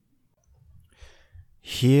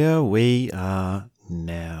Here we are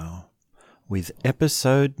now with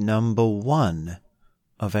episode number 1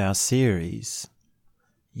 of our series,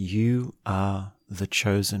 You Are the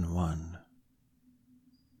Chosen One.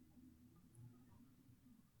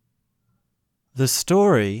 The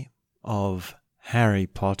story of Harry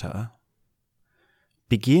Potter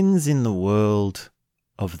begins in the world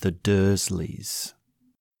of the Dursleys.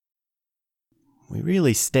 We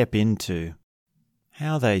really step into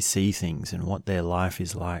how they see things and what their life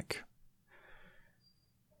is like.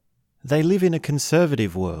 They live in a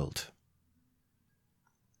conservative world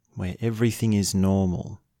where everything is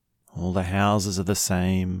normal. All the houses are the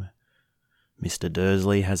same. Mr.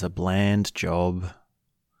 Dursley has a bland job.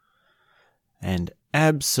 And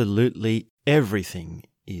absolutely everything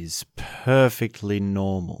is perfectly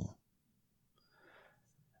normal.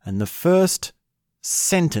 And the first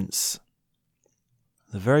sentence,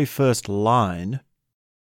 the very first line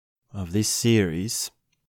of this series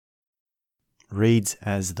reads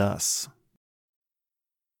as thus.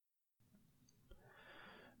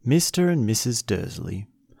 Mr. and Mrs. Dursley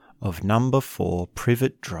of number 4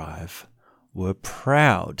 Privet Drive were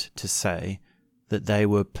proud to say that they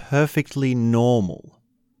were perfectly normal.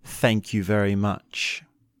 Thank you very much.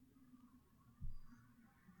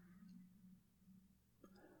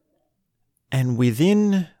 And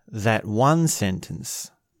within that one sentence,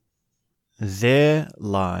 there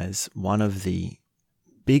lies one of the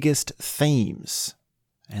biggest themes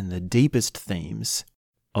and the deepest themes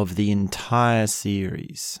of the entire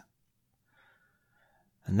series.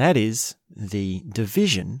 And that is the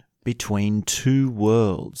division between two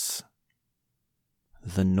worlds,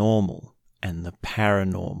 the normal and the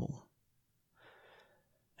paranormal.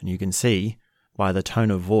 And you can see by the tone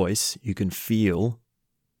of voice, you can feel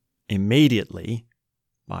immediately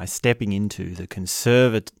by stepping into the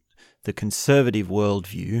conservative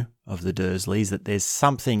worldview of the Dursleys that there's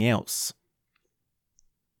something else.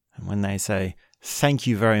 And when they say, thank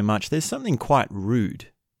you very much, there's something quite rude.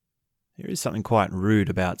 There is something quite rude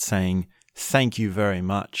about saying, thank you very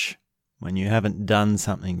much, when you haven't done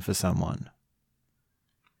something for someone.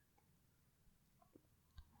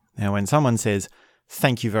 Now, when someone says,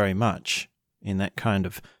 thank you very much, in that kind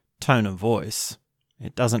of tone of voice,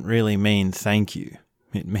 it doesn't really mean thank you.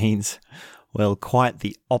 It means, well, quite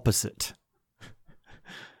the opposite.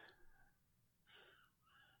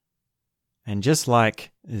 And just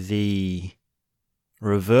like the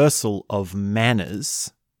reversal of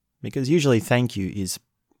manners, because usually thank you is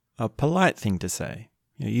a polite thing to say.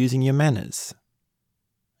 You're using your manners.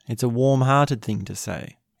 It's a warm-hearted thing to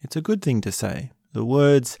say. It's a good thing to say. The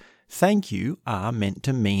words thank you are meant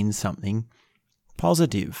to mean something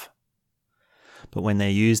positive. But when they're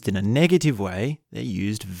used in a negative way, they're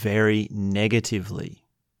used very negatively.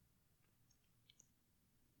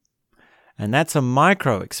 And that's a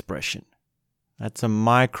micro expression. That's a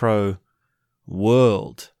micro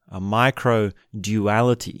world, a micro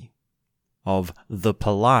duality of the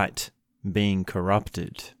polite being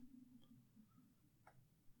corrupted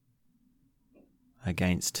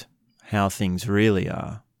against how things really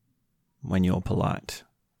are when you're polite.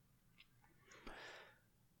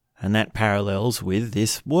 And that parallels with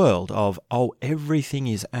this world of, everything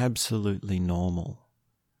is absolutely normal.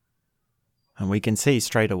 And we can see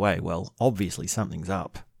straight away, well, obviously something's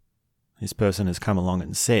up. This person has come along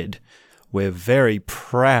and said, we're very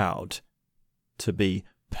proud to be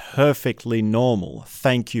perfectly normal.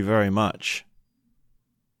 Thank you very much.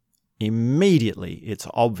 Immediately, it's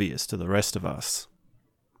obvious to the rest of us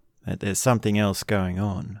that there's something else going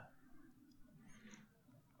on.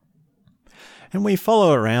 And we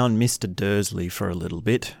follow around Mr. Dursley for a little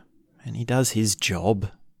bit, and he does his job,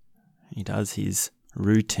 he does his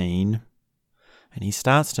routine, and he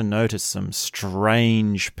starts to notice some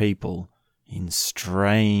strange people in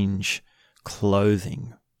strange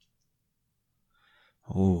clothing.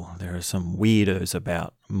 Oh, there are some weirdos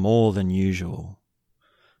about, more than usual.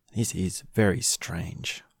 This is very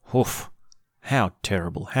strange. Oof, how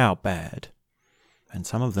terrible, how bad. And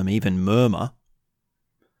some of them even murmur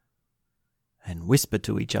and whisper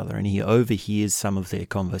to each other, and he overhears some of their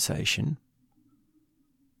conversation.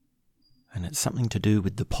 And it's something to do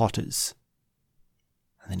with the Potters.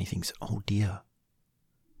 And then he thinks, oh dear,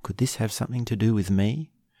 could this have something to do with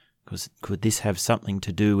me? Could this have something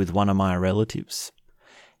to do with one of my relatives?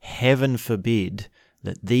 Heaven forbid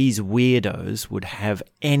that these weirdos would have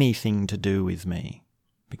anything to do with me,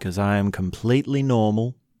 because I am completely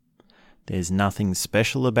normal. There's nothing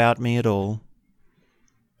special about me at all.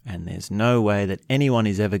 And there's no way that anyone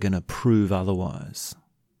is ever going to prove otherwise.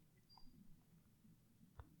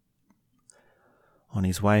 On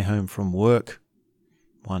his way home from work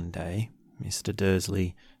one day, Mr.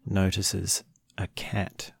 Dursley notices a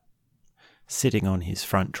cat sitting on his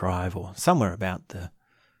front drive or somewhere about the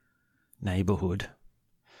neighbourhood.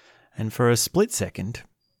 And for a split second,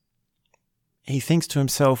 he thinks to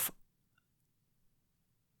himself,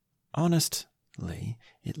 honestly,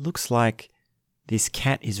 it looks like this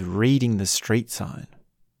cat is reading the street sign.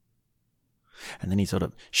 And then he sort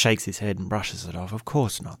of shakes his head and brushes it off. Of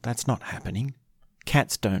course not. That's not happening.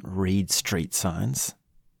 Cats don't read street signs.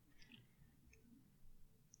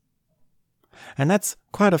 And that's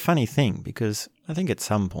quite a funny thing, because I think at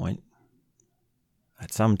some point,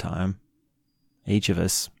 at some time, each of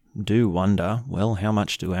us do wonder, well, how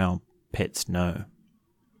much do our pets know?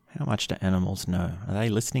 How much do animals know? Are they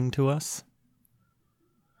listening to us?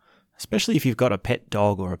 Especially if you've got a pet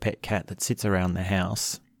dog or a pet cat that sits around the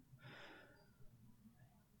house.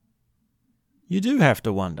 You do have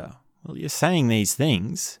to wonder, well, you're saying these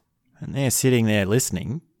things and they're sitting there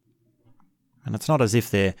listening, and it's not as if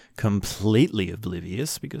they're completely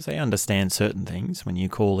oblivious, because they understand certain things. When you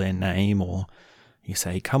call their name or you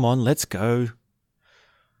say, come on, let's go,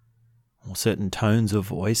 or certain tones of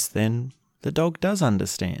voice, then the dog does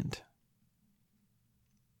understand.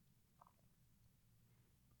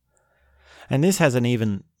 And this has an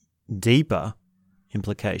even deeper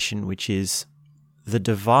implication, which is the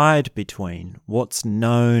divide between what's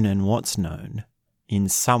known and what's known in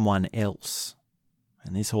someone else.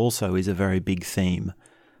 And this also is a very big theme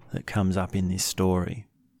that comes up in this story.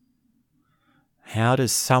 How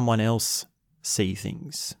does someone else see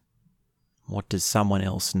things? What does someone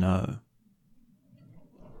else know?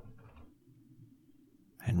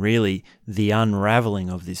 And really, the unravelling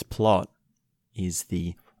of this plot is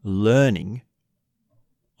the learning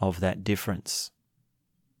of that difference.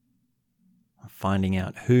 Finding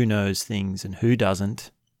out who knows things and who doesn't,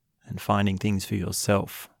 and finding things for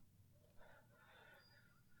yourself.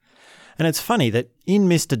 And it's funny that in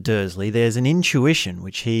Mr. Dursley there's an intuition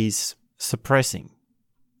which he's suppressing.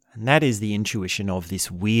 And that is the intuition of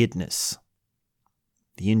this weirdness.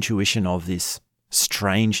 The intuition of this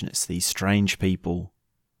strangeness, these strange people,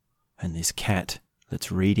 and this cat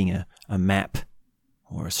that's reading a map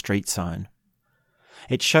or a street sign.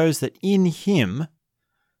 It shows that in him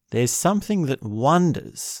there's something that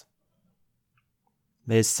wonders.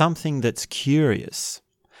 There's something that's curious.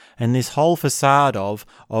 And this whole facade of,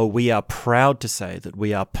 oh, we are proud to say that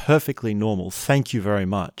we are perfectly normal, thank you very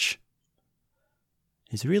much,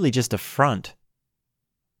 is really just a front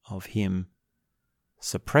of him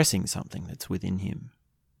suppressing something that's within him.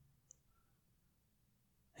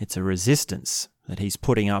 It's a resistance that he's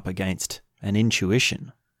putting up against an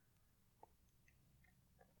intuition.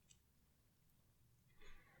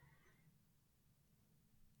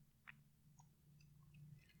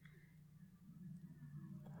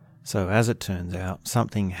 So as it turns out,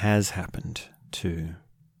 something has happened to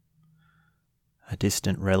a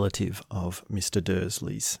distant relative of Mr.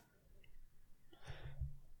 Dursley's.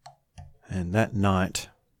 And that night,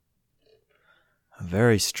 a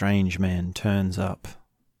very strange man turns up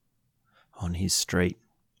on his street.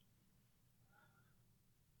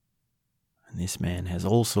 And this man has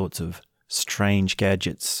all sorts of strange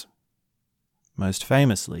gadgets. Most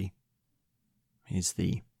famously is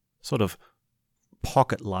the sort of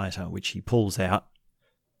pocket lighter which he pulls out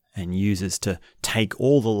and uses to take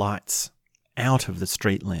all the lights out of the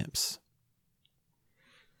street lamps.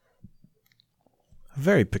 A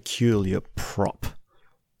very peculiar prop.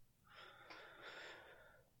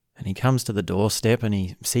 And he comes to the doorstep and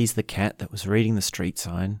he sees the cat that was reading the street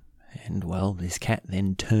sign, and, well, this cat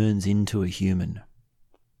then turns into a human.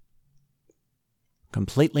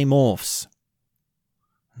 Completely morphs.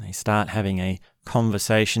 And they start having a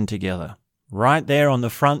conversation together, right there on the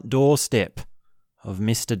front doorstep of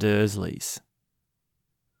Mr. Dursley's.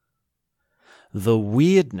 The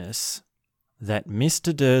weirdness that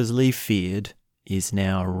Mr. Dursley feared is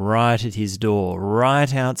now right at his door,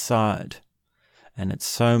 right outside, and it's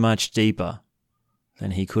so much deeper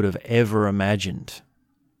than he could have ever imagined.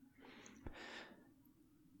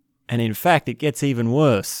 And in fact, it gets even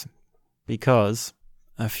worse, because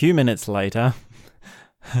a few minutes later,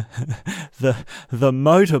 the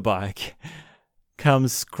motorbike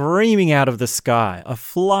comes screaming out of the sky, a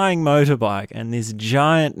flying motorbike, and this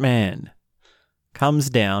giant man comes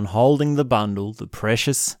down holding the bundle, the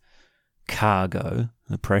precious cargo,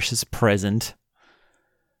 the precious present,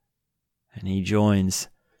 and he joins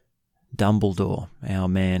Dumbledore, our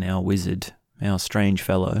man, our wizard, our strange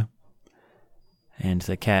fellow, and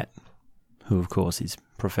the cat, who of course is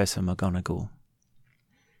Professor McGonagall.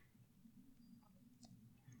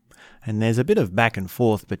 And there's a bit of back and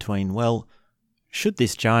forth between, well, should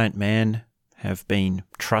this giant man have been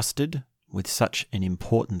trusted with such an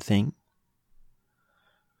important thing?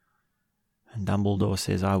 And Dumbledore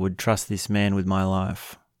says, I would trust this man with my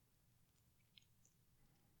life.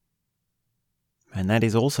 And that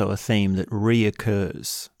is also a theme that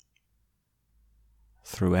reoccurs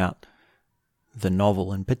throughout the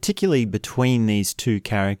novel, and particularly between these two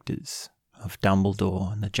characters of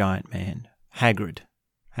Dumbledore and the giant man. Hagrid.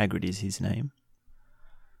 Hagrid is his name.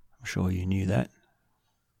 I'm sure you knew that.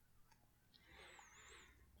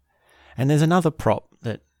 And there's another prop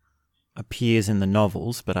that appears in the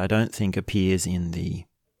novels, but I don't think appears in the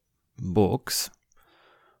books,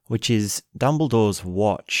 which is Dumbledore's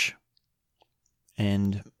watch.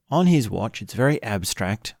 And on his watch, it's very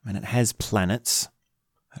abstract, and it has planets,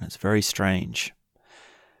 and it's very strange.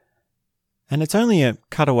 And it's only a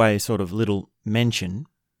cutaway sort of little mention,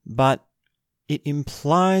 but it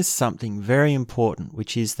implies something very important,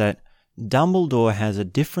 which is that Dumbledore has a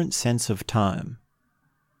different sense of time.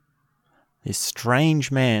 This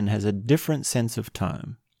strange man has a different sense of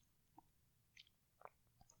time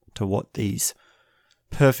to what these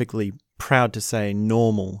perfectly proud to say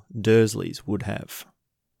normal Dursleys would have.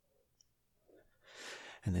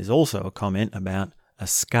 And there's also a comment about a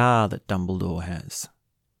scar that Dumbledore has.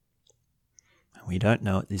 We don't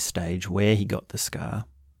know at this stage where he got the scar,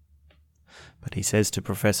 but he says to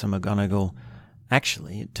Professor McGonagall,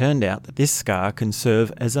 actually, it turned out that this scar can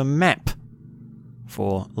serve as a map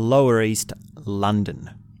for Lower East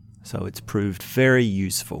London, so it's proved very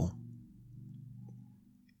useful.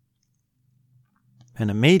 And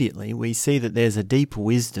immediately we see that there's a deep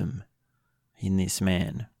wisdom in this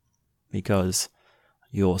man, because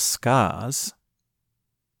your scars,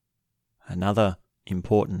 another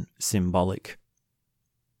important symbolic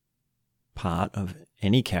part of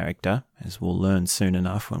any character, as we'll learn soon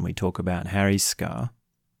enough when we talk about Harry's scar,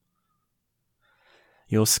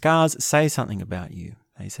 your scars say something about you.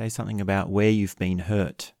 They say something about where you've been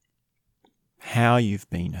hurt, how you've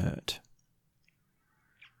been hurt.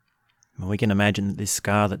 And we can imagine that this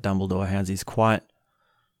scar that Dumbledore has is quite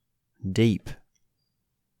deep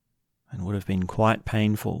and would have been quite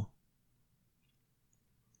painful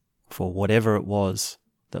for whatever it was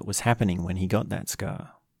that was happening when he got that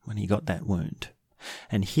scar, when he got that wound.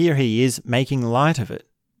 And here he is making light of it.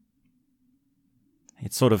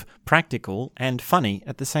 It's sort of practical and funny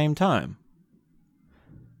at the same time.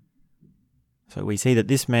 So we see that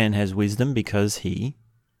this man has wisdom because he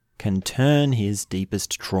can turn his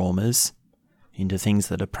deepest traumas into things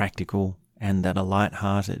that are practical and that are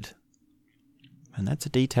light-hearted. And that's a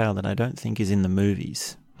detail that I don't think is in the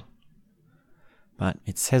movies. But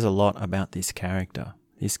it says a lot about this character.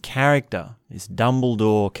 This character, this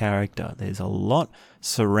Dumbledore character, there's a lot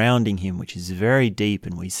surrounding him which is very deep,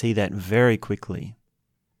 and we see that very quickly.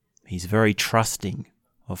 He's very trusting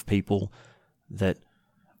of people that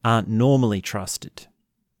aren't normally trusted.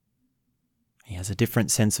 He has a different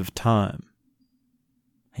sense of time.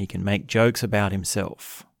 He can make jokes about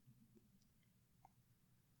himself.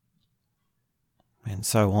 And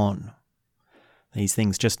so on. These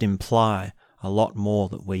things just imply a lot more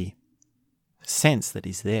that we sense that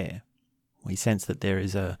is there. We sense that there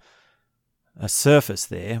is a surface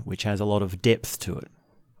there which has a lot of depth to it.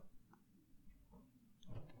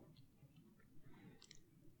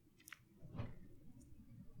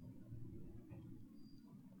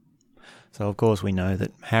 So, of course, we know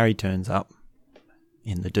that Harry turns up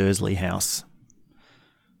in the Dursley house.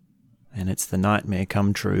 And it's the nightmare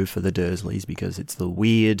come true for the Dursleys because it's the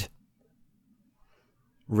weird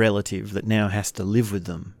relative that now has to live with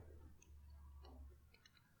them.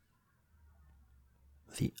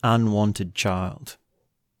 The unwanted child.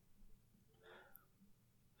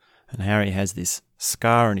 And Harry has this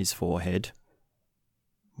scar on his forehead,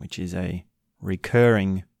 which is a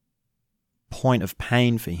recurring point of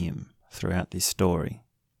pain for him throughout this story.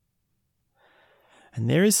 And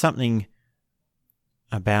there is something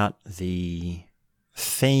about the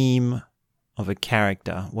theme of a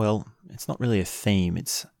character. Well, it's not really a theme,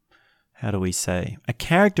 it's, how do we say, a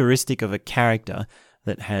characteristic of a character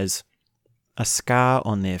that has a scar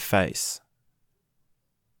on their face.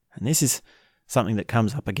 And this is something that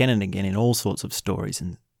comes up again and again in all sorts of stories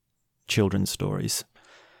and children's stories.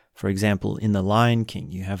 For example, in The Lion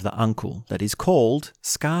King, you have the uncle that is called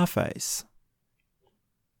Scarface.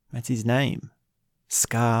 That's his name,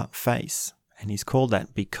 Scarface. And he's called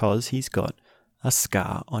that because he's got a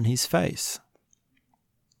scar on his face.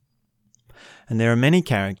 And there are many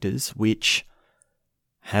characters which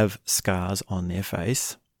have scars on their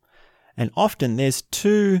face. And often there's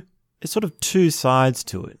sort of two sides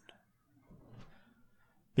to it.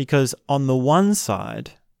 Because on the one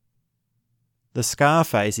side, the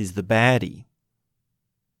Scarface is the baddie.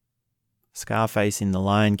 Scarface in The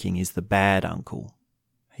Lion King is the bad uncle.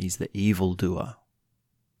 He's the evildoer.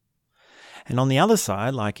 And on the other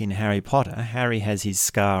side, like in Harry Potter, Harry has his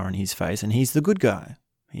scar on his face and he's the good guy.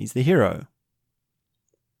 He's the hero.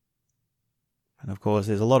 And of course,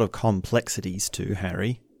 there's a lot of complexities to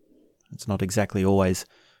Harry. It's not exactly always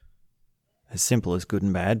as simple as good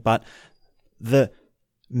and bad, but the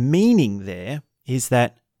meaning there is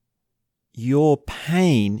that your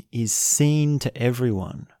pain is seen to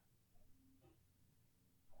everyone.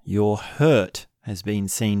 Your hurt has been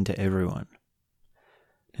seen to everyone.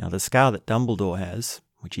 Now, the scar that Dumbledore has,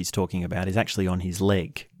 which he's talking about, is actually on his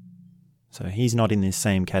leg. So he's not in this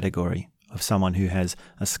same category of someone who has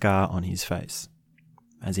a scar on his face,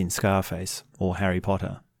 as in Scarface or Harry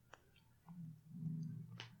Potter.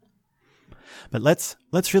 But let's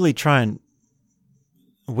really try and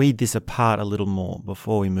weed this apart a little more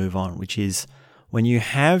before we move on, which is when you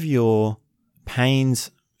have your pains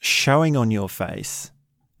showing on your face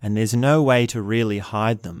and there's no way to really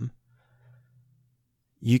hide them,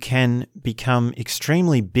 you can become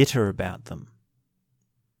extremely bitter about them.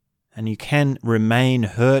 And you can remain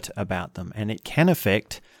hurt about them, and it can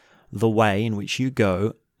affect the way in which you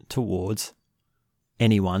go towards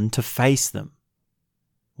anyone to face them.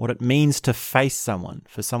 What it means to face someone,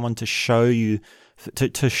 for someone to show you,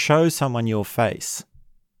 to show someone your face,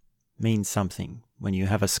 means something when you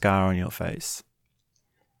have a scar on your face.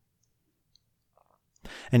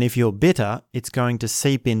 And if you're bitter, it's going to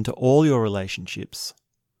seep into all your relationships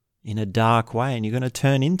in a dark way, and you're going to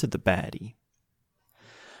turn into the baddie.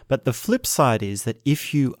 But the flip side is that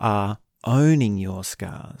if you are owning your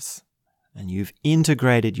scars and you've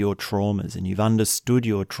integrated your traumas and you've understood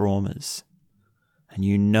your traumas and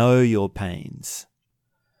you know your pains,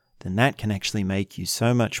 then that can actually make you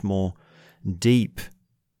so much more deep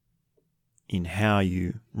in how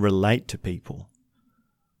you relate to people,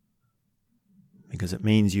 because it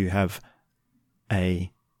means you have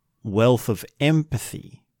a wealth of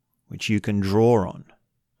empathy which you can draw on.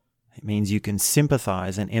 It means you can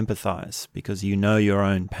sympathize and empathize because you know your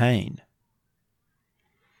own pain.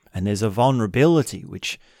 And there's a vulnerability,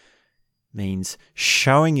 which means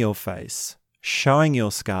showing your face, showing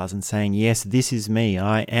your scars and saying, yes, this is me,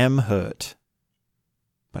 I am hurt,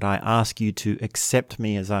 but I ask you to accept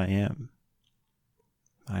me as I am.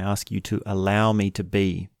 I ask you to allow me to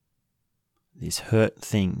be this hurt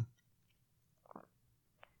thing.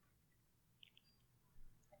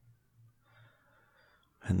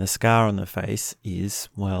 And the scar on the face is,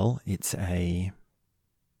 well, it's a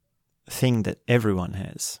thing that everyone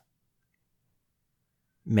has,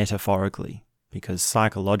 metaphorically, because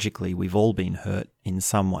psychologically we've all been hurt in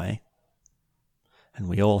some way. And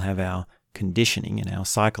we all have our conditioning and our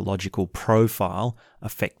psychological profile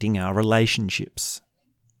affecting our relationships.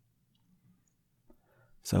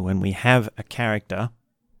 So when we have a character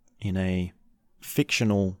in a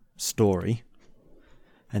fictional story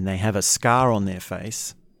and they have a scar on their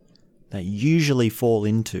face, they usually fall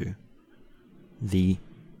into the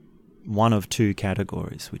one of two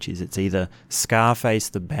categories, which is it's either Scarface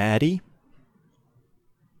the baddie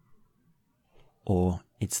or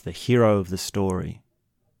it's the hero of the story,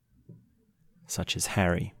 such as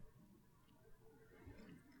Harry.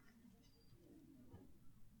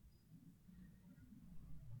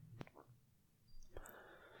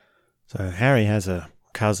 So Harry has a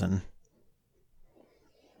cousin,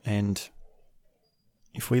 and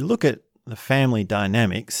if we look at the family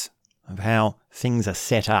dynamics of how things are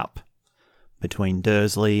set up between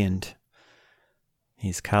Dursley and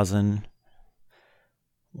his cousin,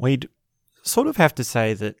 we'd sort of have to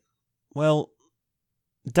say that, well,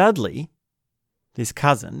 Dudley, this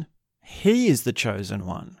cousin, he is the chosen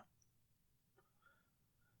one.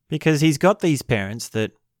 Because he's got these parents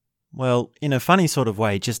that, well, in a funny sort of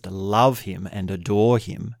way, just love him and adore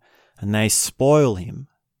him, and they spoil him.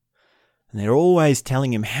 And they're always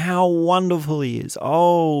telling him how wonderful he is.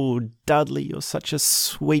 Oh, Dudley, you're such a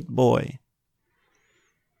sweet boy.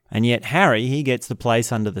 And yet Harry, he gets the place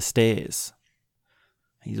under the stairs.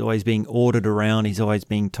 He's always being ordered around. He's always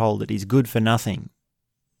being told that he's good for nothing.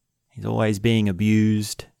 He's always being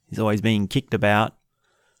abused. He's always being kicked about.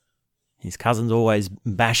 His cousin's always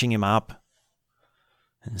bashing him up.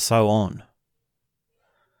 And so on.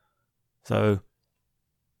 So,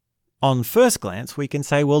 on first glance, we can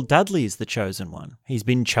say, well, Dudley is the chosen one. He's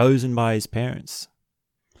been chosen by his parents.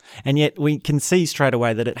 And yet we can see straight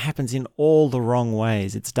away that it happens in all the wrong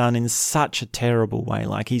ways. It's done in such a terrible way.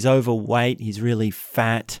 Like, he's overweight, he's really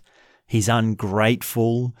fat, he's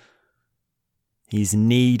ungrateful, he's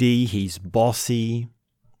needy, he's bossy.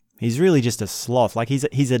 He's really just a sloth. Like,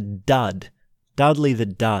 he's a dud. Dudley the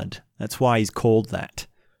dud. That's why he's called that.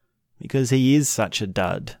 because he is such a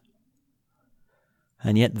dud.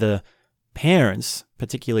 And yet the parents,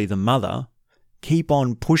 particularly the mother, keep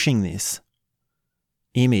on pushing this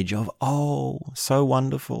image of, oh, so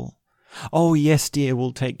wonderful. Oh, yes, dear,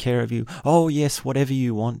 we'll take care of you. Oh, yes, whatever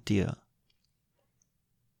you want, dear.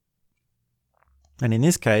 And in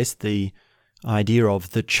this case, the idea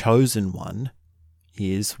of the chosen one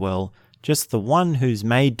is, well, just the one who's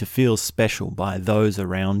made to feel special by those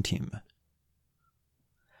around him.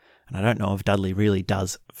 And I don't know if Dudley really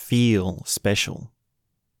does feel special.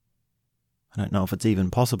 I don't know if it's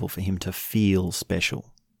even possible for him to feel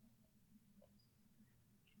special.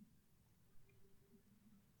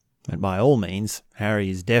 But by all means, Harry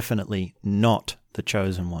is definitely not the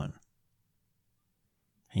chosen one.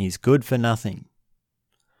 He's good for nothing.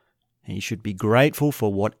 He should be grateful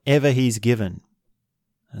for whatever he's given,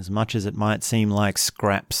 as much as it might seem like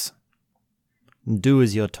scraps. Do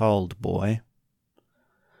as you're told, boy.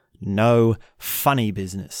 No funny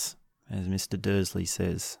business, as Mr. Dursley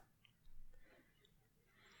says.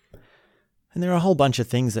 And there are a whole bunch of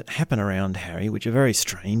things that happen around Harry which are very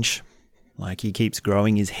strange. Like he keeps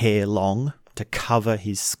growing his hair long to cover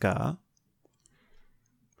his scar.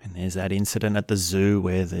 And there's that incident at the zoo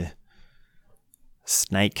where the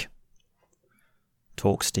snake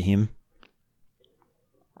talks to him.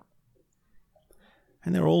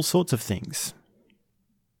 And there are all sorts of things.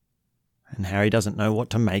 And Harry doesn't know what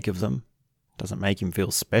to make of them. Doesn't make him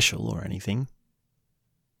feel special or anything.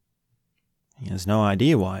 He has no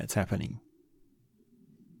idea why it's happening.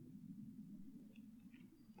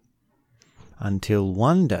 Until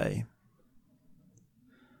one day,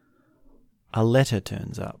 a letter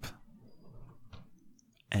turns up.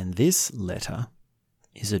 And this letter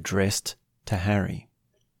is addressed to Harry.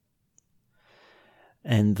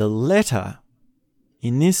 And the letter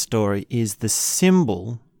in this story is the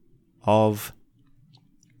symbol of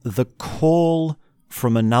the call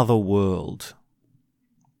from another world.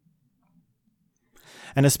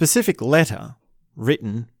 And a specific letter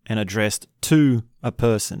written and addressed to a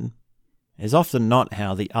person is often not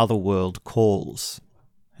how the other world calls.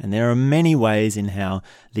 And there are many ways in how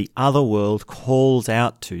the other world calls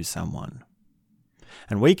out to someone.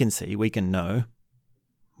 And we can know,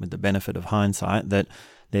 with the benefit of hindsight, that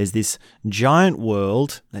there's this giant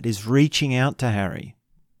world that is reaching out to Harry.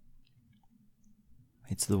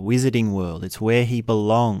 It's the wizarding world. It's where he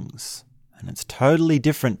belongs. And it's totally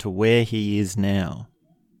different to where he is now.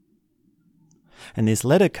 And this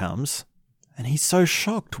letter comes, and he's so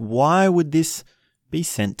shocked. Why would this be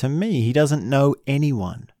sent to me? He doesn't know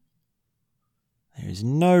anyone. There is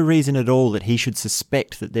no reason at all that he should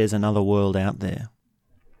suspect that there's another world out there.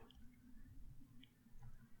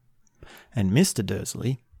 And Mr.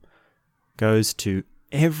 Dursley goes to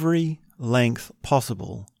every length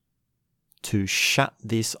possible to shut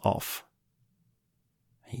this off.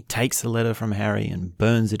 He takes the letter from Harry and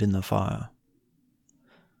burns it in the fire.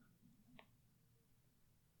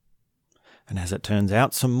 And as it turns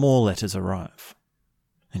out, some more letters arrive.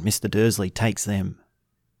 And Mr. Dursley takes them.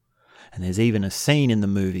 And there's even a scene in the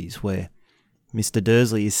movies where Mr.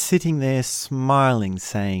 Dursley is sitting there smiling,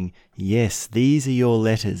 saying, yes, these are your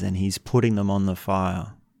letters, and he's putting them on the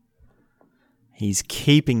fire. He's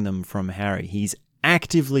keeping them from Harry. He's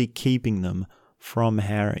actively keeping them from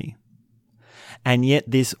Harry. And yet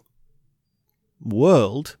this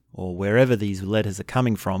world, or wherever these letters are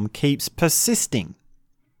coming from, keeps persisting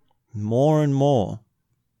more and more.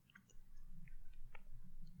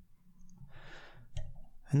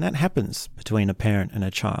 And that happens between a parent and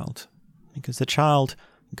a child, because the child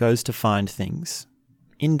goes to find things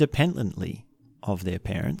independently of their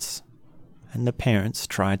parents, and the parents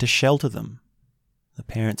try to shelter them. The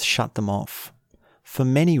parents shut them off for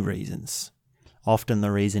many reasons. Often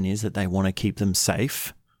the reason is that they want to keep them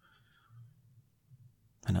safe.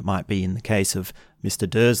 And it might be in the case of Mr.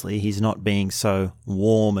 Dursley, he's not being so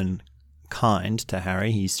warm and kind to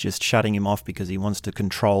Harry. He's just shutting him off because he wants to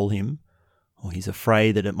control him. Or he's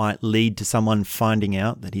afraid that it might lead to someone finding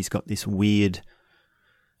out that he's got this weird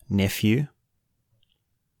nephew.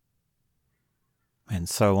 And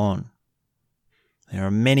so on. There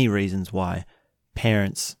are many reasons why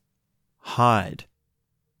parents hide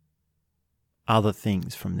other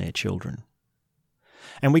things from their children.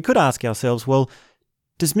 And we could ask ourselves, well,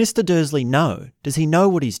 does Mr. Dursley know? Does he know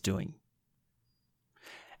what he's doing?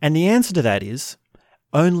 And the answer to that is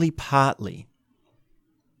only partly.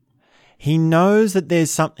 He knows that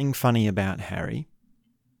there's something funny about Harry.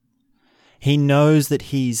 He knows that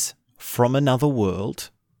he's from another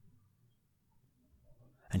world.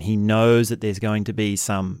 And he knows that there's going to be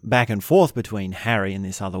some back and forth between Harry and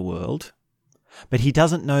this other world. But he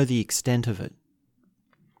doesn't know the extent of it.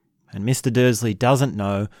 And Mr. Dursley doesn't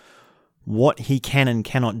know what he can and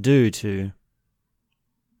cannot do to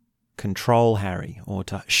control Harry, or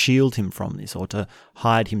to shield him from this, or to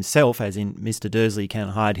hide himself, as in Mr. Dursley can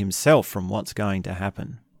hide himself from what's going to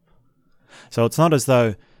happen. So it's not as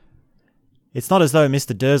though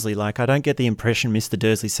Mr. Dursley, I don't get the impression Mr.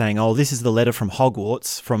 Dursley's saying, oh, this is the letter from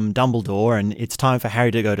Hogwarts, from Dumbledore, and it's time for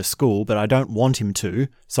Harry to go to school, but I don't want him to,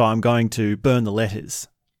 so I'm going to burn the letters.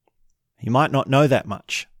 He might not know that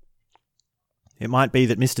much. It might be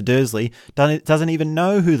that Mr. Dursley doesn't even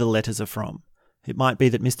know who the letters are from. It might be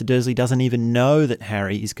that Mr. Dursley doesn't even know that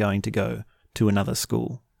Harry is going to go to another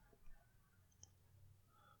school.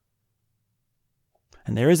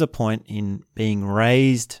 And there is a point in being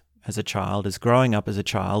raised as a child, as growing up as a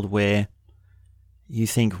child, where you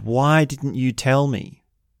think, why didn't you tell me?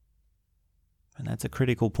 And that's a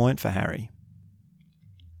critical point for Harry.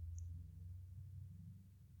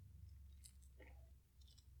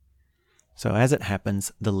 So as it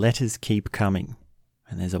happens, the letters keep coming.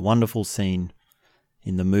 And there's a wonderful scene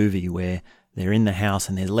in the movie where they're in the house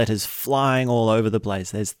and there's letters flying all over the place.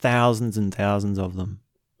 There's thousands and thousands of them.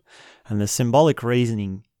 And the symbolic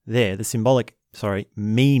meaning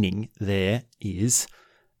there is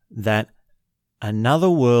that another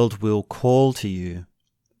world will call to you,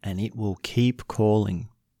 and it will keep calling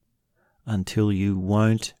until you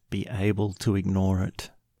won't be able to ignore it.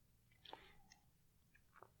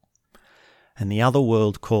 And the other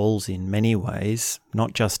world calls in many ways,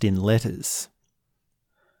 not just in letters.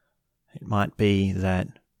 It might be that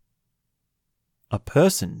a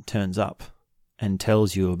person turns up and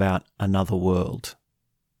tells you about another world.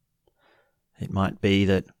 It might be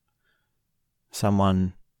that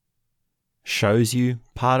someone shows you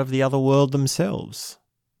part of the other world themselves.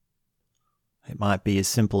 It might be as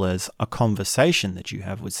simple as a conversation that you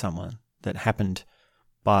have with someone that happened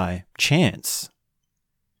by chance.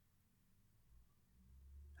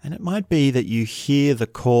 And it might be that you hear the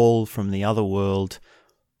call from the other world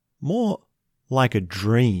more like a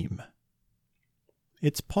dream.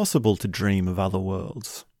 It's possible to dream of other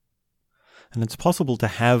worlds. And it's possible to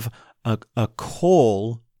have a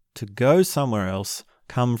call to go somewhere else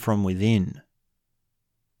come from within.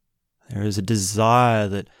 There is a desire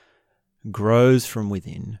that grows from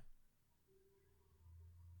within.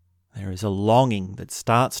 There is a longing that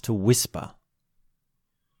starts to whisper,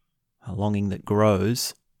 a longing that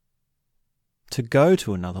grows to go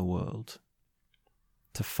to another world,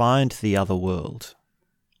 to find the other world.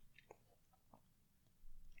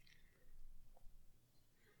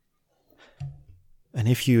 And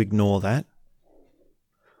if you ignore that,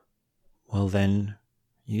 well then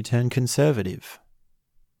you turn conservative.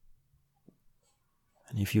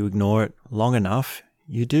 And if you ignore it long enough,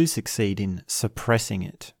 you do succeed in suppressing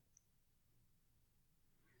it.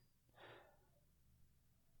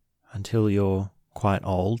 Until you're quite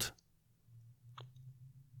old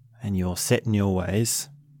and you're set in your ways.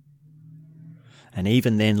 And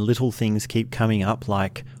even then little things keep coming up,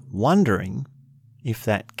 like wondering if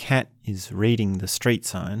that cat is reading the street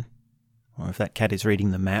sign, or if that cat is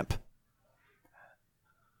reading the map.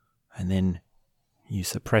 And then you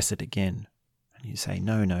suppress it again. And you say,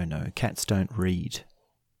 no, cats don't read.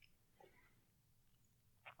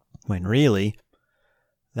 When really,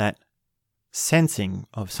 that sensing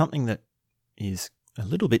of something that is a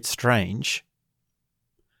little bit strange,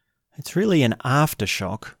 it's really an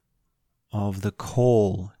aftershock of the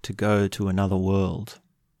call to go to another world.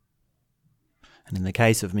 And in the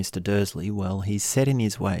case of Mr. Dursley, well, he's set in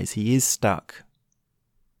his ways. He is stuck.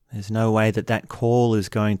 There's no way that call is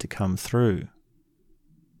going to come through.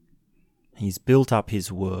 He's built up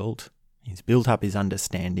his world. He's built up his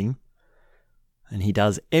understanding. And he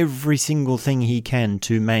does every single thing he can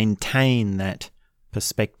to maintain that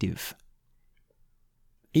perspective.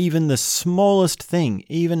 Even the smallest thing,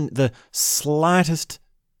 even the slightest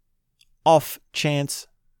off chance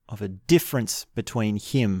of a difference between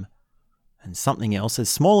him and something else as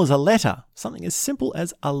small as a letter, something as simple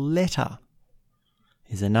as a letter,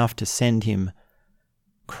 is enough to send him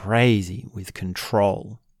crazy with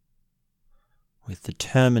control, with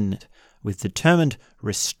determined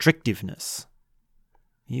restrictiveness.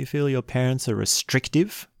 You feel your parents are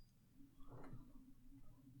restrictive?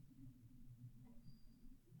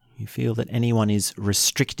 You feel that anyone is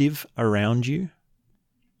restrictive around you?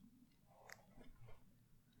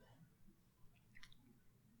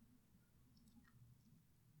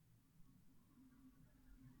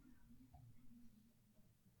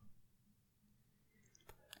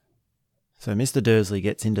 So Mr. Dursley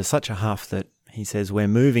gets into such a huff that he says, we're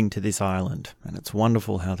moving to this island. And it's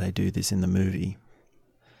wonderful how they do this in the movie.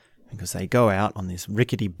 Because they go out on this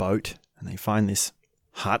rickety boat and they find this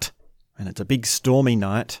hut and it's a big stormy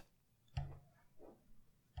night,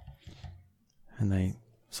 and they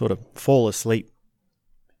sort of fall asleep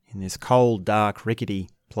in this cold, dark, rickety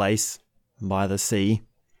place by the sea.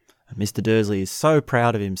 And Mr. Dursley is so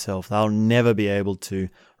proud of himself, they'll never be able to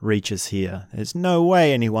reach us here. There's no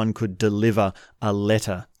way anyone could deliver a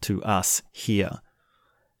letter to us here.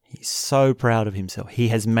 He's so proud of himself. He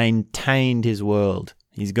has maintained his world.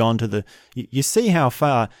 He's gone to the... You see how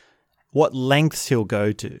far, what lengths he'll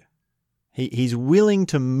go to. He's willing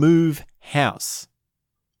to move house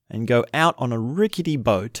and go out on a rickety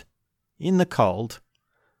boat in the cold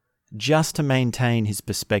just to maintain his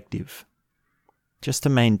perspective, just to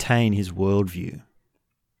maintain his worldview.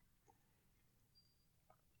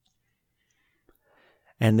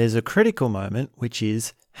 And there's a critical moment, which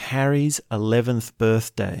is Harry's 11th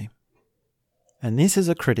birthday. And this is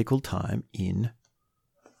a critical time in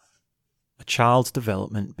a child's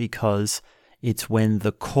development because it's when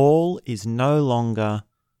the call is no longer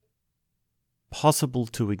possible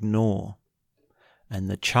to ignore. And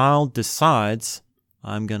the child decides,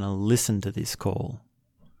 I'm going to listen to this call.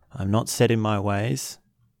 I'm not set in my ways.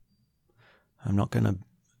 I'm not going to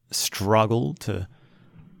struggle to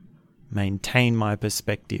maintain my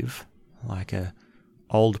perspective like a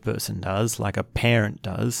old person does, like a parent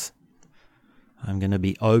does. I'm going to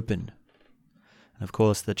be open. And of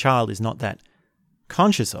course, the child is not that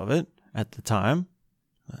conscious of it at the time.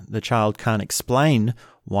 The child can't explain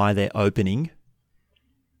why they're opening.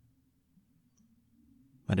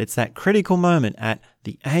 But it's that critical moment at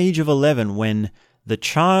the age of 11 when the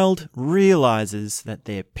child realizes that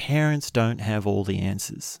their parents don't have all the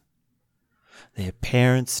answers. Their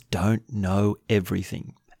parents don't know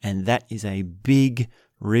everything. And that is a big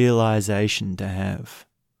realization to have.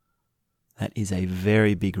 That is a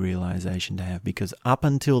very big realization to have because up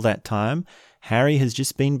until that time, Harry has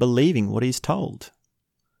just been believing what he's told.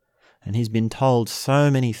 And he's been told so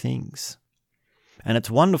many things. And it's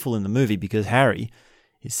wonderful in the movie because Harry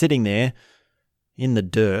is sitting there in the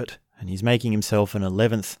dirt and he's making himself an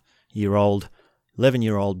 11-year-old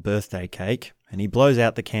birthday cake, and he blows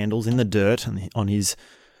out the candles in the dirt on his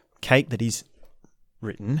cake that he's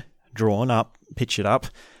drawn up, pictured up,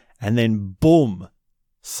 and then boom,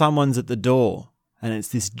 someone's at the door, and it's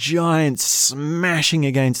this giant smashing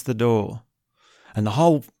against the door. And the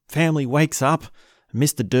whole family wakes up, and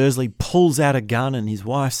Mr. Dursley pulls out a gun, and his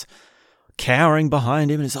wife's cowering behind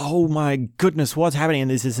him, and it's, oh my goodness, what's happening? And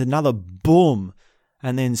there's this another boom,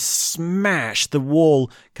 and then smash, the wall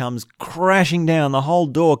comes crashing down, the whole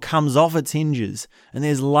door comes off its hinges, and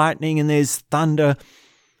there's lightning and there's thunder,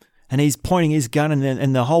 and he's pointing his gun,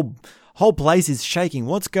 and the whole place is shaking.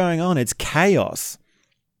 What's going on? It's chaos.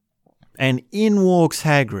 And in walks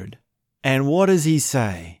Hagrid, and what does he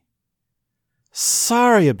say?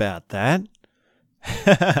 Sorry about that.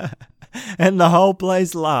 And the whole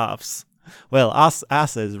place laughs. Well, us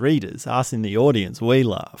as readers, us in the audience, we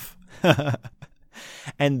laugh.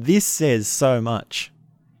 And this says so much.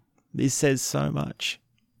 This says so much.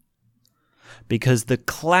 Because the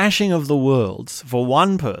clashing of the worlds for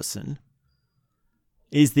one person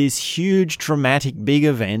is this huge, traumatic, big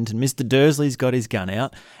event, and Mr. Dursley's got his gun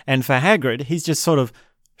out. And for Hagrid, he's just sort of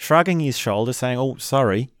shrugging his shoulder, saying, oh,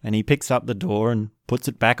 sorry. And he picks up the door and puts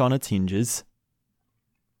it back on its hinges.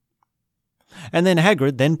 And then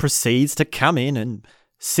Hagrid then proceeds to come in and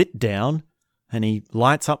sit down, and he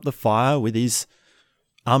lights up the fire with his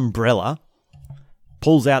umbrella,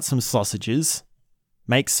 pulls out some sausages,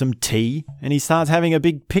 makes some tea, and he starts having a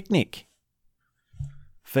big picnic.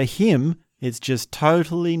 For him, it's just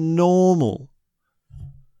totally normal.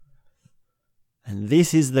 And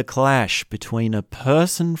this is the clash between a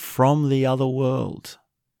person from the other world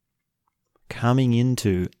coming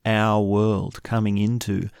into our world, coming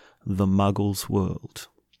into the Muggles' world.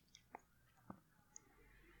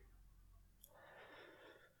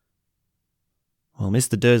 Well,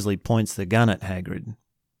 Mr. Dursley points the gun at Hagrid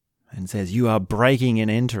and says, you are breaking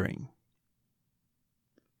and entering.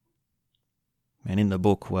 And in the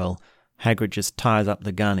book, well, Hagrid just ties up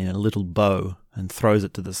the gun in a little bow and throws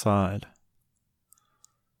it to the side.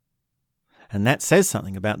 And that says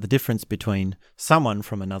something about the difference between someone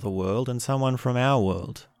from another world and someone from our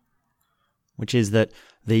world, which is that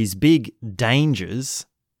these big dangers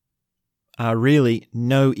are really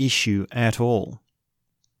no issue at all.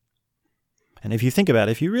 And if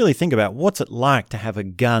you really think about what's it like to have a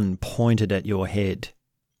gun pointed at your head,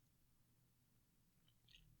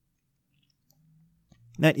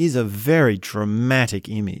 that is a very dramatic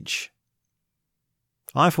image.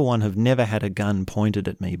 I, for one, have never had a gun pointed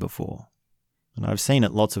at me before. And I've seen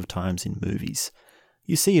it lots of times in movies.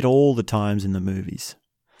 You see it all the times in the movies.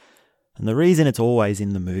 And the reason it's always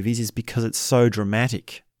in the movies is because it's so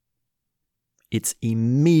dramatic. It's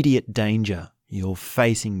immediate danger. You're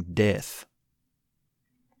facing death.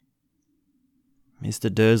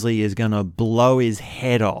 Mr. Dursley is going to blow his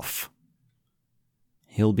head off.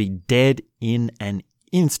 He'll be dead in an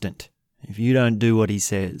instant if you don't do what he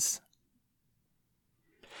says.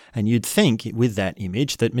 And you'd think, with that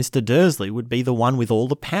image, that Mr. Dursley would be the one with all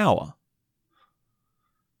the power.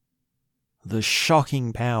 The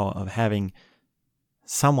shocking power of having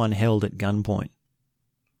someone held at gunpoint.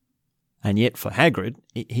 And yet for Hagrid,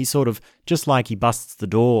 he sort of, just like he busts the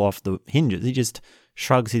door off the hinges, he just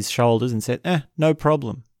shrugs his shoulders and said, no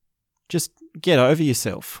problem. Just get over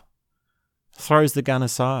yourself. Throws the gun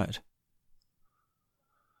aside.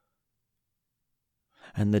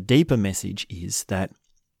 And the deeper message is that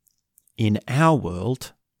in our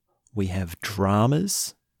world, we have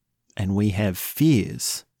dramas and we have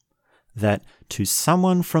fears that to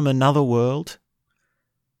someone from another world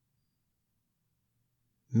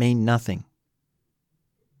mean nothing.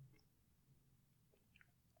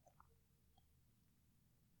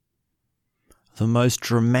 The most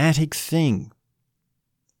dramatic thing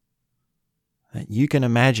that you can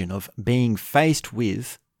imagine of being faced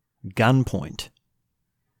with gunpoint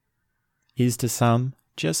is to some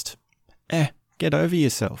just, get over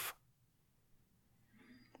yourself.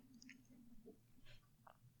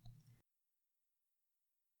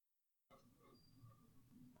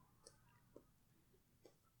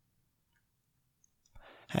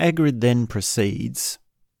 Hagrid then proceeds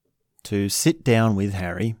to sit down with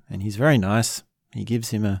Harry, and he's very nice. He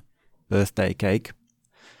gives him a birthday cake.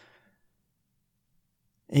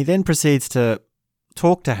 He then proceeds to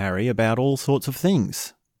talk to Harry about all sorts of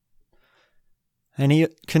things. And he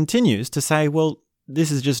continues to say, well,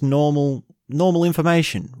 this is just normal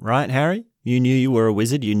information, right, Harry? You knew you were a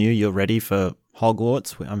wizard. You knew you're ready for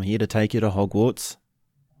Hogwarts. I'm here to take you to Hogwarts.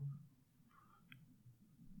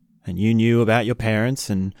 And you knew about your parents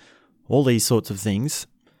and all these sorts of things.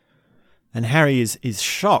 And Harry is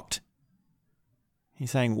shocked.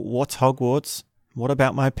 He's saying, what's Hogwarts? What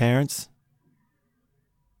about my parents?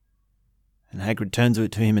 And Hagrid turns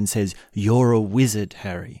to him and says, you're a wizard,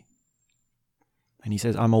 Harry. And he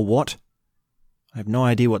says, I'm a what? I have no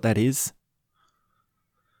idea what that is.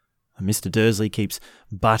 And Mr. Dursley keeps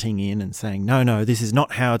butting in and saying, no, this is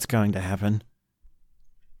not how it's going to happen.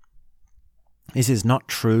 This is not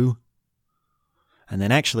true. And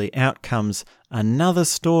then actually out comes another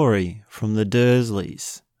story from the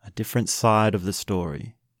Dursleys, a different side of the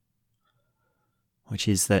story, which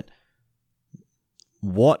is that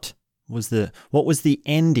what was the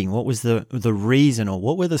ending, what was the reason, or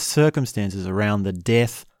what were the circumstances around the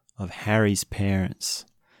death of Harry's parents.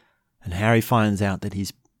 And Harry finds out that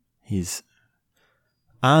his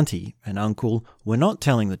auntie and uncle were not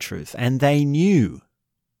telling the truth, and they knew.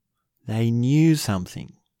 They knew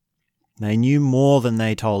something. They knew more than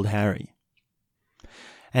they told Harry.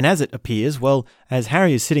 And as it appears, well, as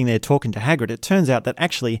Harry is sitting there talking to Hagrid, it turns out that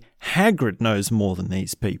actually Hagrid knows more than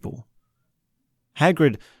these people.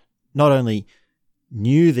 Hagrid not only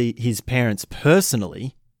knew his parents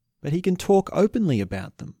personally, but he can talk openly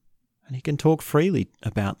about them, and he can talk freely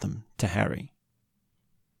about them to Harry.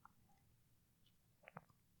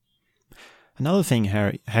 Another thing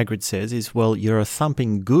Hagrid says is, well, you're a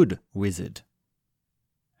thumping good wizard,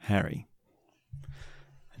 Harry.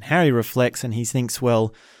 And Harry reflects and he thinks,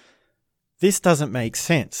 well, this doesn't make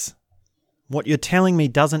sense. What you're telling me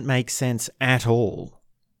doesn't make sense at all.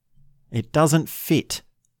 It doesn't fit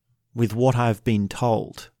with what I've been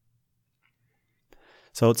told.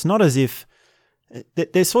 So it's not as if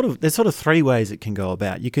there's sort of three ways it can go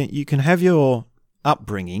about. You can have your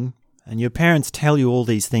upbringing and your parents tell you all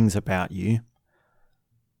these things about you,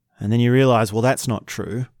 and then you realize, well, that's not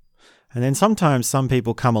true. And then sometimes some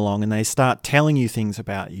people come along and they start telling you things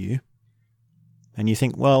about you, and you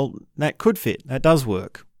think, well, that could fit, that does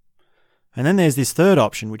work. And then there's this third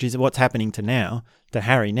option, which is what's happening to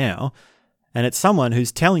Harry now, and it's someone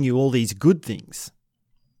who's telling you all these good things.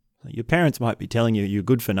 Your parents might be telling you you're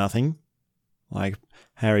good for nothing, like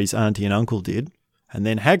Harry's auntie and uncle did, and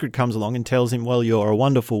then Hagrid comes along and tells him, well, you're a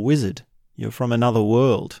wonderful wizard, you're from another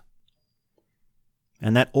world.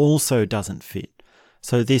 And that also doesn't fit.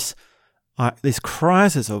 So this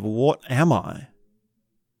crisis of what am I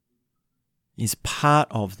is part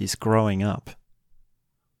of this growing up.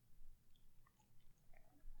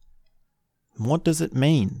 What does it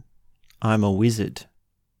mean? I'm a wizard.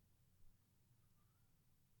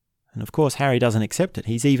 And of course, Harry doesn't accept it.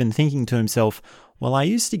 He's even thinking to himself, well, I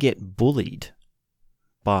used to get bullied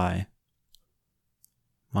by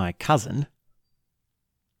my cousin.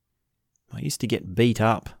 I used to get beat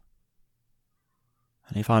up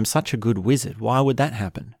And if I'm such a good wizard, why would that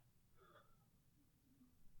happen?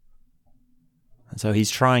 And so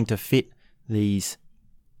he's trying to fit these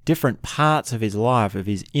different parts of his life, of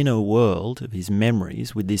his inner world, of his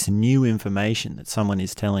memories, with this new information that someone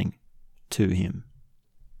is telling to him.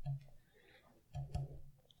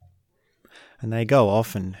 And they go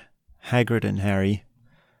off, and Hagrid and Harry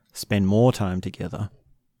spend more time together.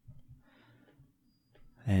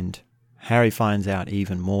 And Harry finds out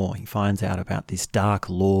even more. He finds out about this Dark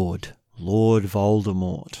Lord, Lord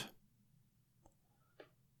Voldemort.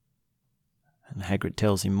 And Hagrid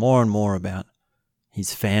tells him more and more about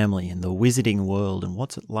his family and the wizarding world and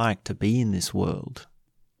what's it like to be in this world.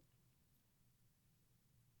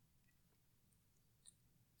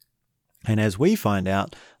 And as we find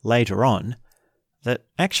out later on, that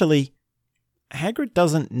actually Hagrid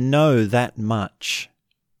doesn't know that much.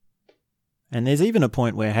 And there's even a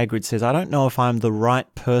point where Hagrid says, I don't know if I'm the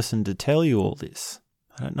right person to tell you all this.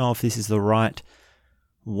 I don't know if this is the right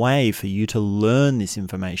way for you to learn this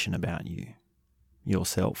information about you,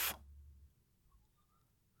 yourself.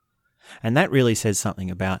 And that really says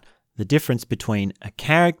something about the difference between a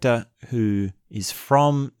character who is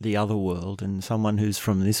from the other world and someone who's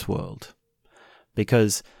from this world.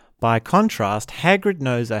 Because by contrast, Hagrid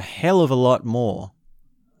knows a hell of a lot more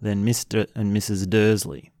than Mr. and Mrs.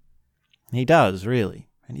 Dursley. He does, really,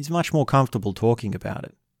 and he's much more comfortable talking about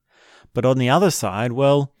it. But on the other side,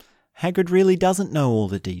 well, Hagrid really doesn't know all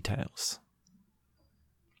the details.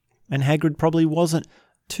 And Hagrid probably wasn't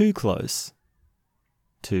too close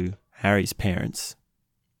to Harry's parents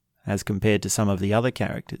as compared to some of the other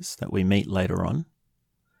characters that we meet later on.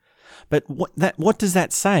 But what does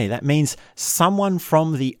that say? That means someone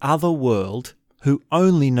from the other world who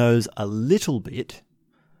only knows a little bit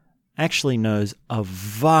actually knows a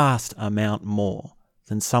vast amount more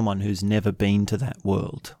than someone who's never been to that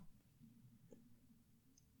world.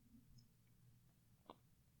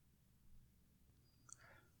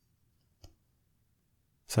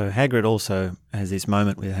 So Hagrid also has this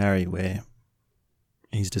moment with Harry where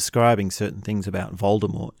he's describing certain things about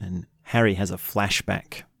Voldemort, and Harry has a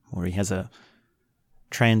flashback where he has a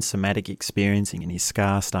trans-somatic experiencing and his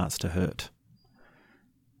scar starts to hurt.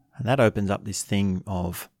 And that opens up this thing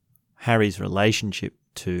of Harry's relationship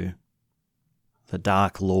to the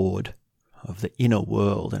Dark Lord of the inner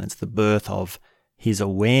world, and it's the birth of his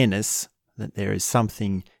awareness that there is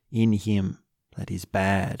something in him that is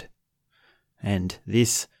bad. And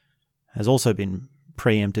this has also been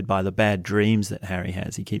preempted by the bad dreams that Harry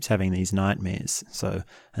has. He keeps having these nightmares. So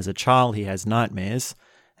as a child he has nightmares,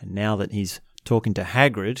 and now that he's talking to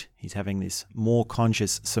Hagrid, he's having this more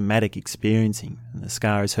conscious somatic experiencing, and the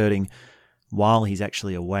scar is hurting while he's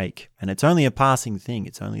actually awake. And it's only a passing thing.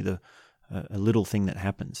 It's only a little thing that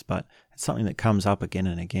happens, but it's something that comes up again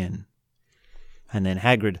and again. And then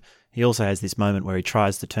Hagrid, he also has this moment where he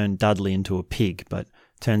tries to turn Dudley into a pig, but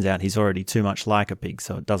turns out he's already too much like a pig,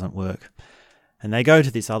 so it doesn't work. And they go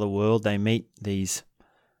to this other world. They meet these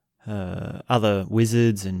other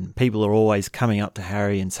wizards, and people are always coming up to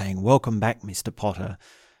Harry and saying, "Welcome back, Mr. Potter."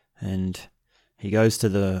 And he goes to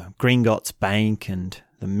the Gringotts Bank and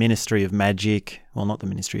the Ministry of Magic. Well, not the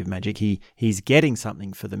Ministry of Magic. He's getting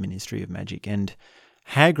something for the Ministry of Magic. And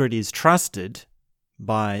Hagrid is trusted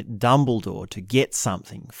by Dumbledore to get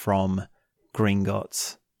something from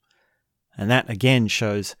Gringotts. And that again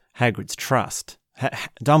shows Hagrid's trust,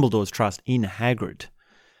 Dumbledore's trust in Hagrid.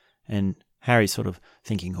 And Harry's sort of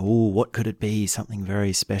thinking, oh, what could it be? Something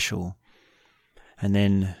very special. And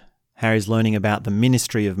then Harry's learning about the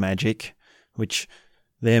Ministry of Magic, which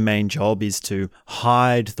their main job is to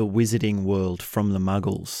hide the wizarding world from the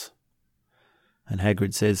Muggles. And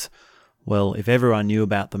Hagrid says, well, if everyone knew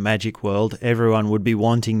about the magic world, everyone would be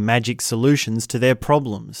wanting magic solutions to their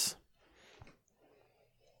problems.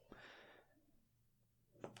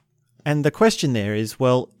 And the question there is,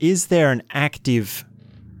 well,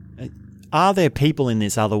 are there people in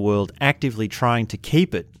this other world actively trying to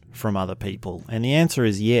keep it from other people? And the answer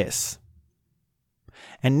is yes.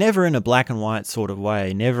 And never in a black and white sort of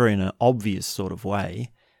way, never in an obvious sort of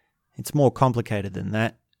way. It's more complicated than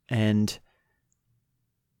that. And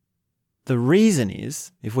the reason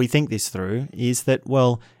is, if we think this through, is that,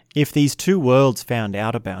 well, if these two worlds found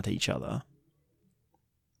out about each other,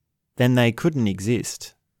 then they couldn't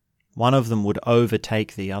exist. One of them would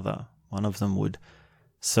overtake the other. One of them would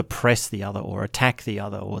suppress the other or attack the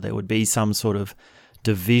other, or there would be some sort of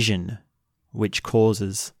division which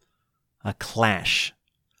causes a clash.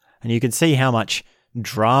 And you can see how much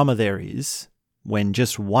drama there is when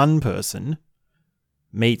just one person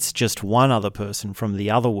meets just one other person from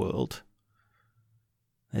the other world,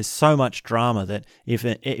 There's so much drama that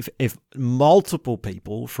if multiple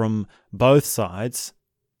people from both sides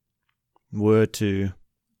were to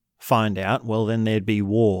find out, well, then there'd be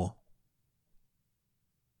war.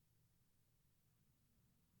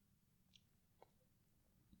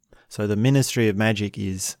 So the Ministry of Magic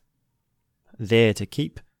is there to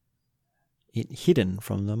keep it hidden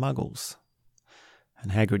from the Muggles.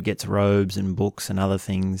 And Hagrid gets robes and books and other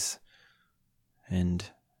things, and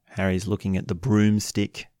Harry's looking at the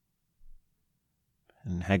broomstick,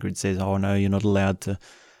 and Hagrid says, "Oh no, you're not allowed to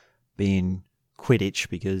be in Quidditch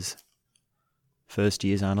because first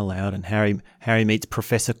years aren't allowed." And Harry meets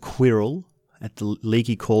Professor Quirrell at the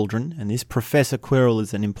Leaky Cauldron, and this Professor Quirrell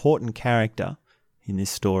is an important character in this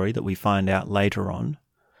story that we find out later on.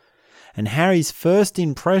 And Harry's first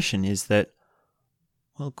impression is that,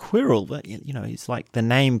 well, Quirrell, it's like the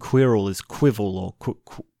name Quirrell is quibble or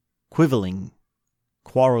quiveling,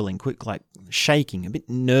 quarrelling, like shaking, a bit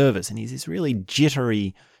nervous, and he's this really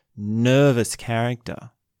jittery, nervous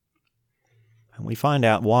character. And we find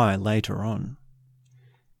out why later on.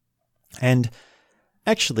 And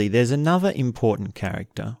actually, there's another important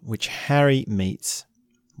character which Harry meets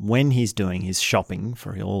when he's doing his shopping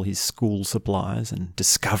for all his school supplies and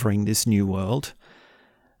discovering this new world.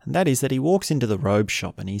 And that is that he walks into the robe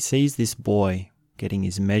shop and he sees this boy getting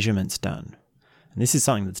his measurements done. And this is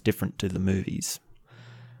something that's different to the movies.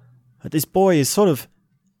 But this boy is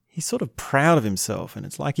he's sort of proud of himself, and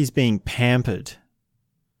it's like he's being pampered.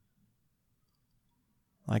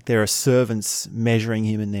 Like there are servants measuring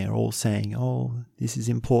him and they're all saying, "Oh, this is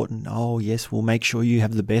important. Oh, yes, we'll make sure you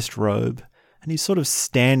have the best robe." And he's sort of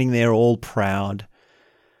standing there all proud.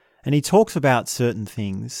 And he talks about certain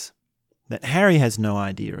things that Harry has no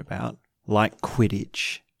idea about, like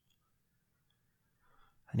Quidditch.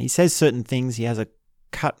 And he says certain things. He has a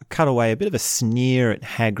cutaway, a bit of a sneer at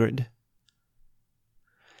Hagrid.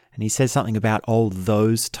 And he says something about, "Oh,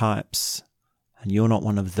 those types. And you're not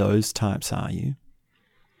one of those types, are you?"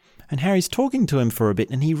 And Harry's talking to him for a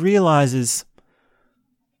bit and he realizes,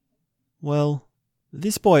 well,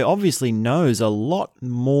 this boy obviously knows a lot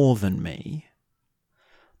more than me,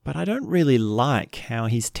 but I don't really like how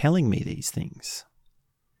he's telling me these things.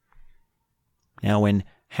 Now, when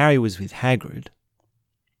Harry was with Hagrid,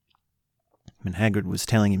 when Hagrid was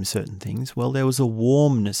telling him certain things, well, there was a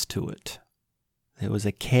warmness to it. There was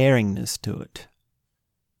a caringness to it.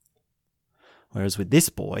 Whereas with this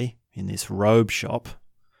boy, in this robe shop,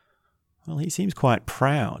 well, he seems quite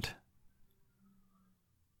proud.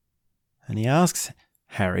 And he asks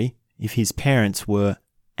Harry if his parents were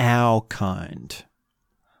our kind.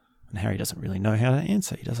 And Harry doesn't really know how to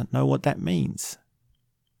answer. He doesn't know what that means.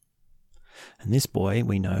 And this boy,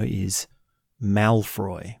 we know, is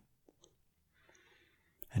Malfoy.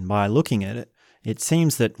 And by looking at it, it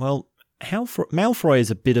seems that, well, Malfoy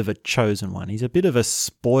is a bit of a chosen one. He's a bit of a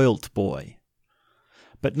spoilt boy.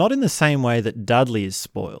 But not in the same way that Dudley is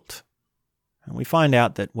spoilt. And we find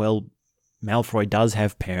out that, well, Malfoy does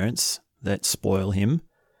have parents that spoil him,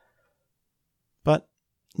 but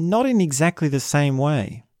not in exactly the same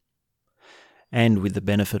way. And with the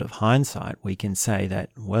benefit of hindsight, we can say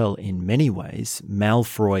that, well, in many ways,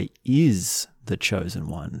 Malfoy is the chosen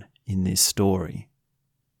one in this story,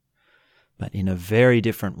 but in a very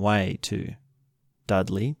different way to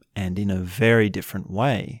Dudley and in a very different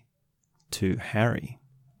way to Harry.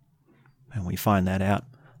 And we find that out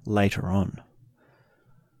later on.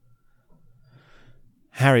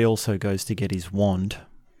 Harry also goes to get his wand,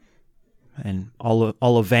 and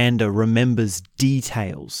Ollivander remembers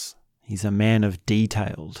details. He's a man of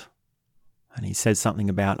detailed. And he says something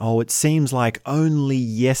about, "Oh, it seems like only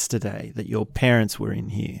yesterday that your parents were in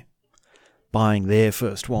here, buying their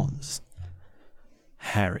first wands,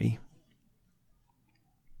 Harry."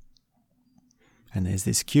 And there's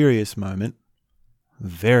this curious moment,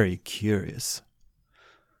 very curious,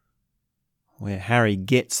 where Harry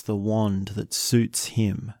gets the wand that suits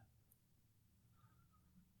him.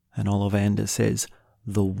 And Ollivander says,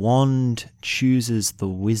 "The wand chooses the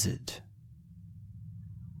wizard."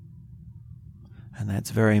 And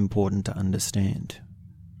that's very important to understand.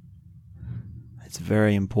 It's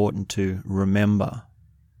very important to remember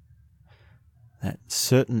that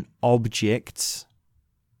certain objects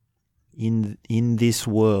in this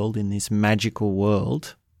world, in this magical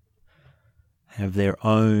world, have their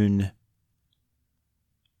own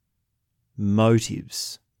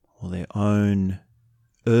motives or their own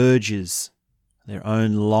urges, their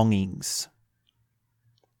own longings.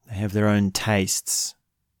 They have their own tastes.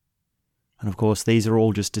 And of course, these are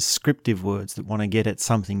all just descriptive words that want to get at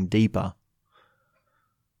something deeper.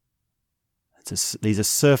 These are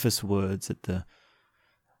surface words that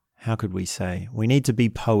how could we say? We need to be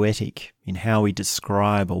poetic in how we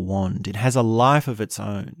describe a wand. It has a life of its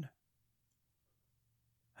own.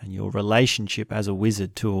 And your relationship as a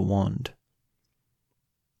wizard to a wand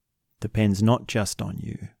depends not just on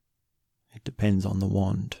you. It depends on the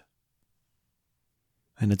wand.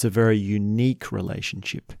 And it's a very unique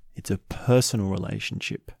relationship. It's a personal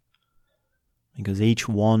relationship. Because each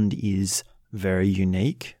wand is very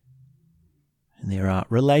unique. And there are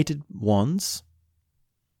related wands.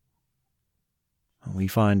 And we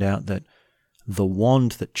find out that the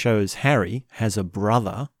wand that chose Harry has a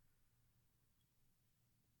brother.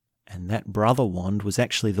 And that brother wand was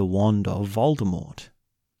actually the wand of Voldemort,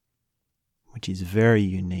 which is very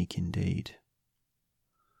unique indeed.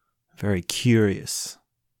 Very curious.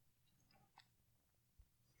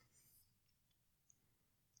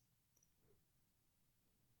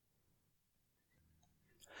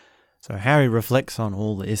 So Harry reflects on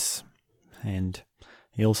all this, and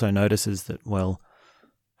he also notices that, well,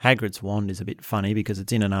 Hagrid's wand is a bit funny because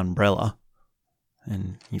it's in an umbrella,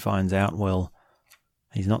 and he finds out, well,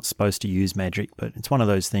 he's not supposed to use magic, but it's one of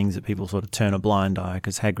those things that people sort of turn a blind eye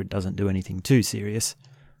because Hagrid doesn't do anything too serious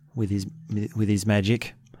with his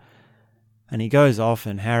magic. And he goes off,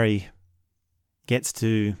 and Harry gets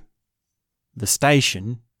to the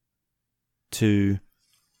station to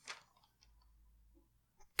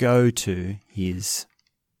go to his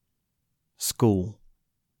school,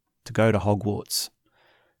 to go to Hogwarts.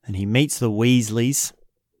 And he meets the Weasleys,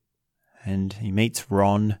 and he meets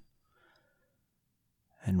Ron.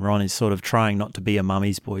 And Ron is sort of trying not to be a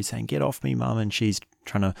mummy's boy, saying, "Get off me, mum," and she's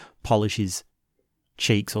trying to polish his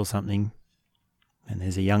cheeks or something. And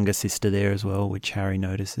there's a younger sister there as well, which Harry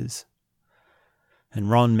notices. And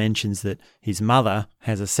Ron mentions that his mother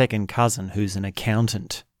has a second cousin who's an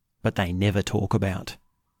accountant, but they never talk about.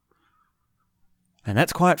 And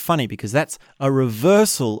that's quite funny because that's a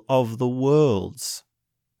reversal of the worlds.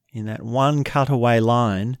 In that one cutaway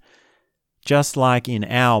line, just like in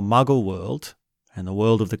our Muggle world and the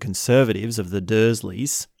world of the Conservatives, of the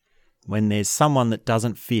Dursleys, when there's someone that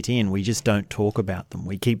doesn't fit in, we just don't talk about them.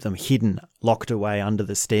 We keep them hidden, locked away under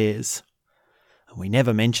the stairs. We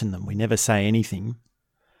never mention them. We never say anything.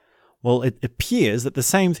 Well, it appears that the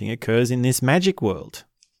same thing occurs in this magic world.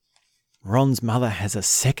 Ron's mother has a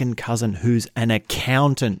second cousin who's an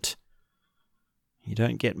accountant. You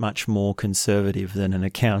don't get much more conservative than an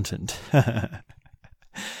accountant.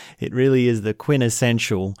 It really is the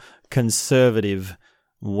quintessential conservative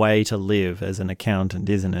way to live as an accountant,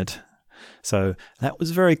 isn't it? So that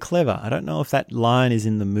was very clever. I don't know if that line is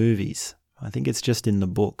in the movies. I think it's just in the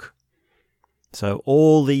book. So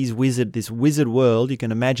all this wizard world, you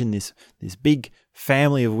can imagine this big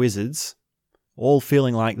family of wizards all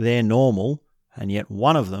feeling like they're normal, and yet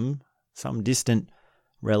one of them, some distant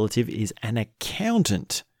relative, is an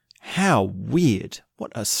accountant. How weird.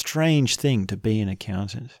 What a strange thing to be an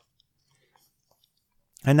accountant.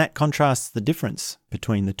 And that contrasts the difference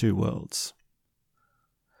between the two worlds.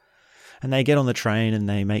 And they get on the train and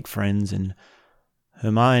they make friends, and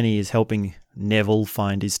Hermione is helping Neville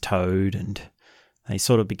find his toad, and they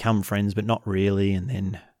sort of become friends but not really, and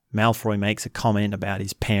then Malfoy makes a comment about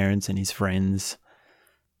his parents and his friends,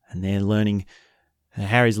 and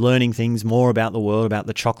Harry's learning things more about the world, about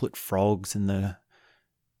the chocolate frogs and the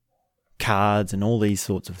cards and all these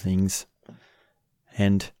sorts of things.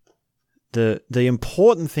 And the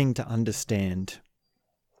important thing to understand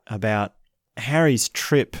about Harry's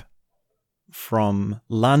trip from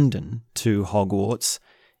London to Hogwarts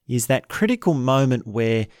is that critical moment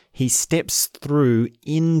where he steps through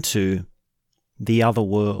into the other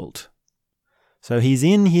world. So he's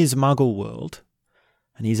in his Muggle world,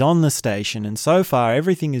 and he's on the station, and so far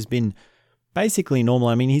everything has been basically normal.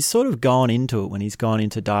 I mean, he's sort of gone into it when he's gone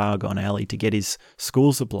into Diagon Alley to get his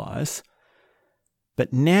school supplies.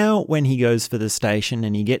 But now when he goes for the station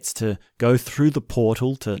and he gets to go through the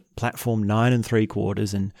portal to platform 9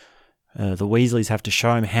 3/4, and the Weasleys have to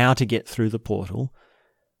show him how to get through the portal,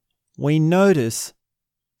 we notice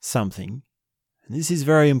something. And this is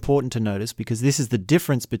very important to notice because this is the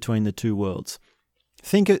difference between the two worlds.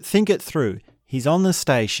 Think it through. He's on the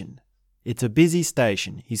station. It's a busy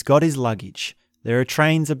station. He's got his luggage. There are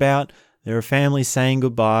trains about. There are families saying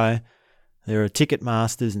goodbye. There are ticket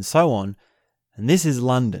masters and so on. And this is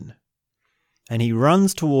London. And he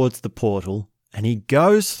runs towards the portal and he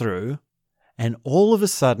goes through, and all of a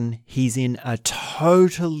sudden he's in a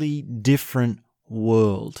totally different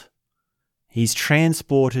world. He's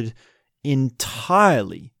transported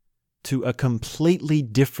entirely to a completely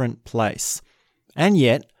different place. And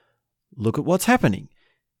yet, look at what's happening.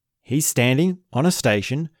 He's standing on a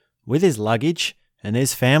station with his luggage, and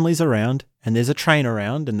there's families around, and there's a train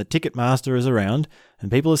around, and the ticket master is around,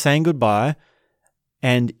 and people are saying goodbye.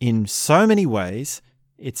 And in so many ways,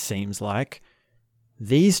 it seems like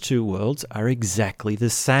these two worlds are exactly the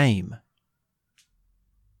same.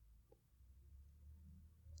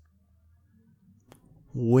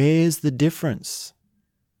 Where's the difference?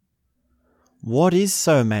 What is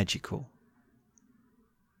so magical?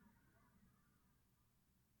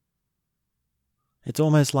 It's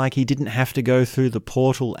almost like he didn't have to go through the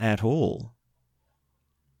portal at all.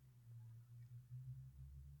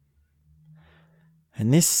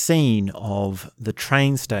 And this scene of the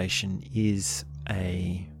train station is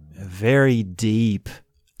a very deep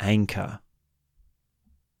anchor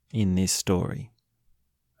in this story.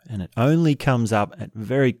 And it only comes up at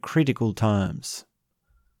very critical times.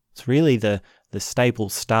 It's really the staple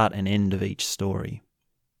start and end of each story.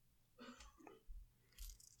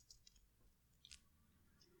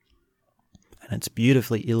 And it's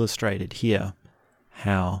beautifully illustrated here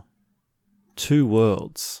how two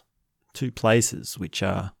worlds, two places which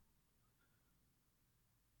are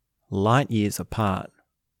light years apart,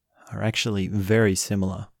 are actually very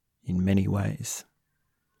similar in many ways.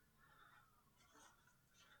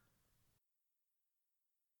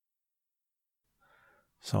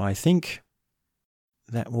 So I think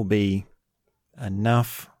that will be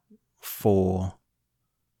enough for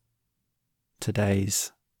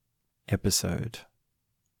today's episode.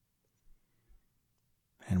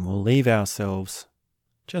 And we'll leave ourselves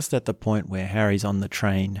just at the point where Harry's on the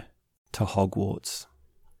train to Hogwarts.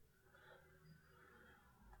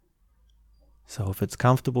 So if it's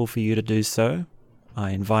comfortable for you to do so,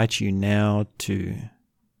 I invite you now to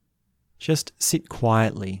just sit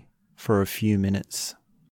quietly for a few minutes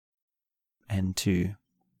and to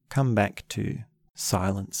come back to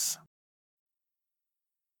silence.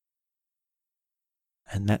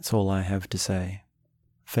 And that's all I have to say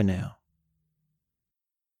for now.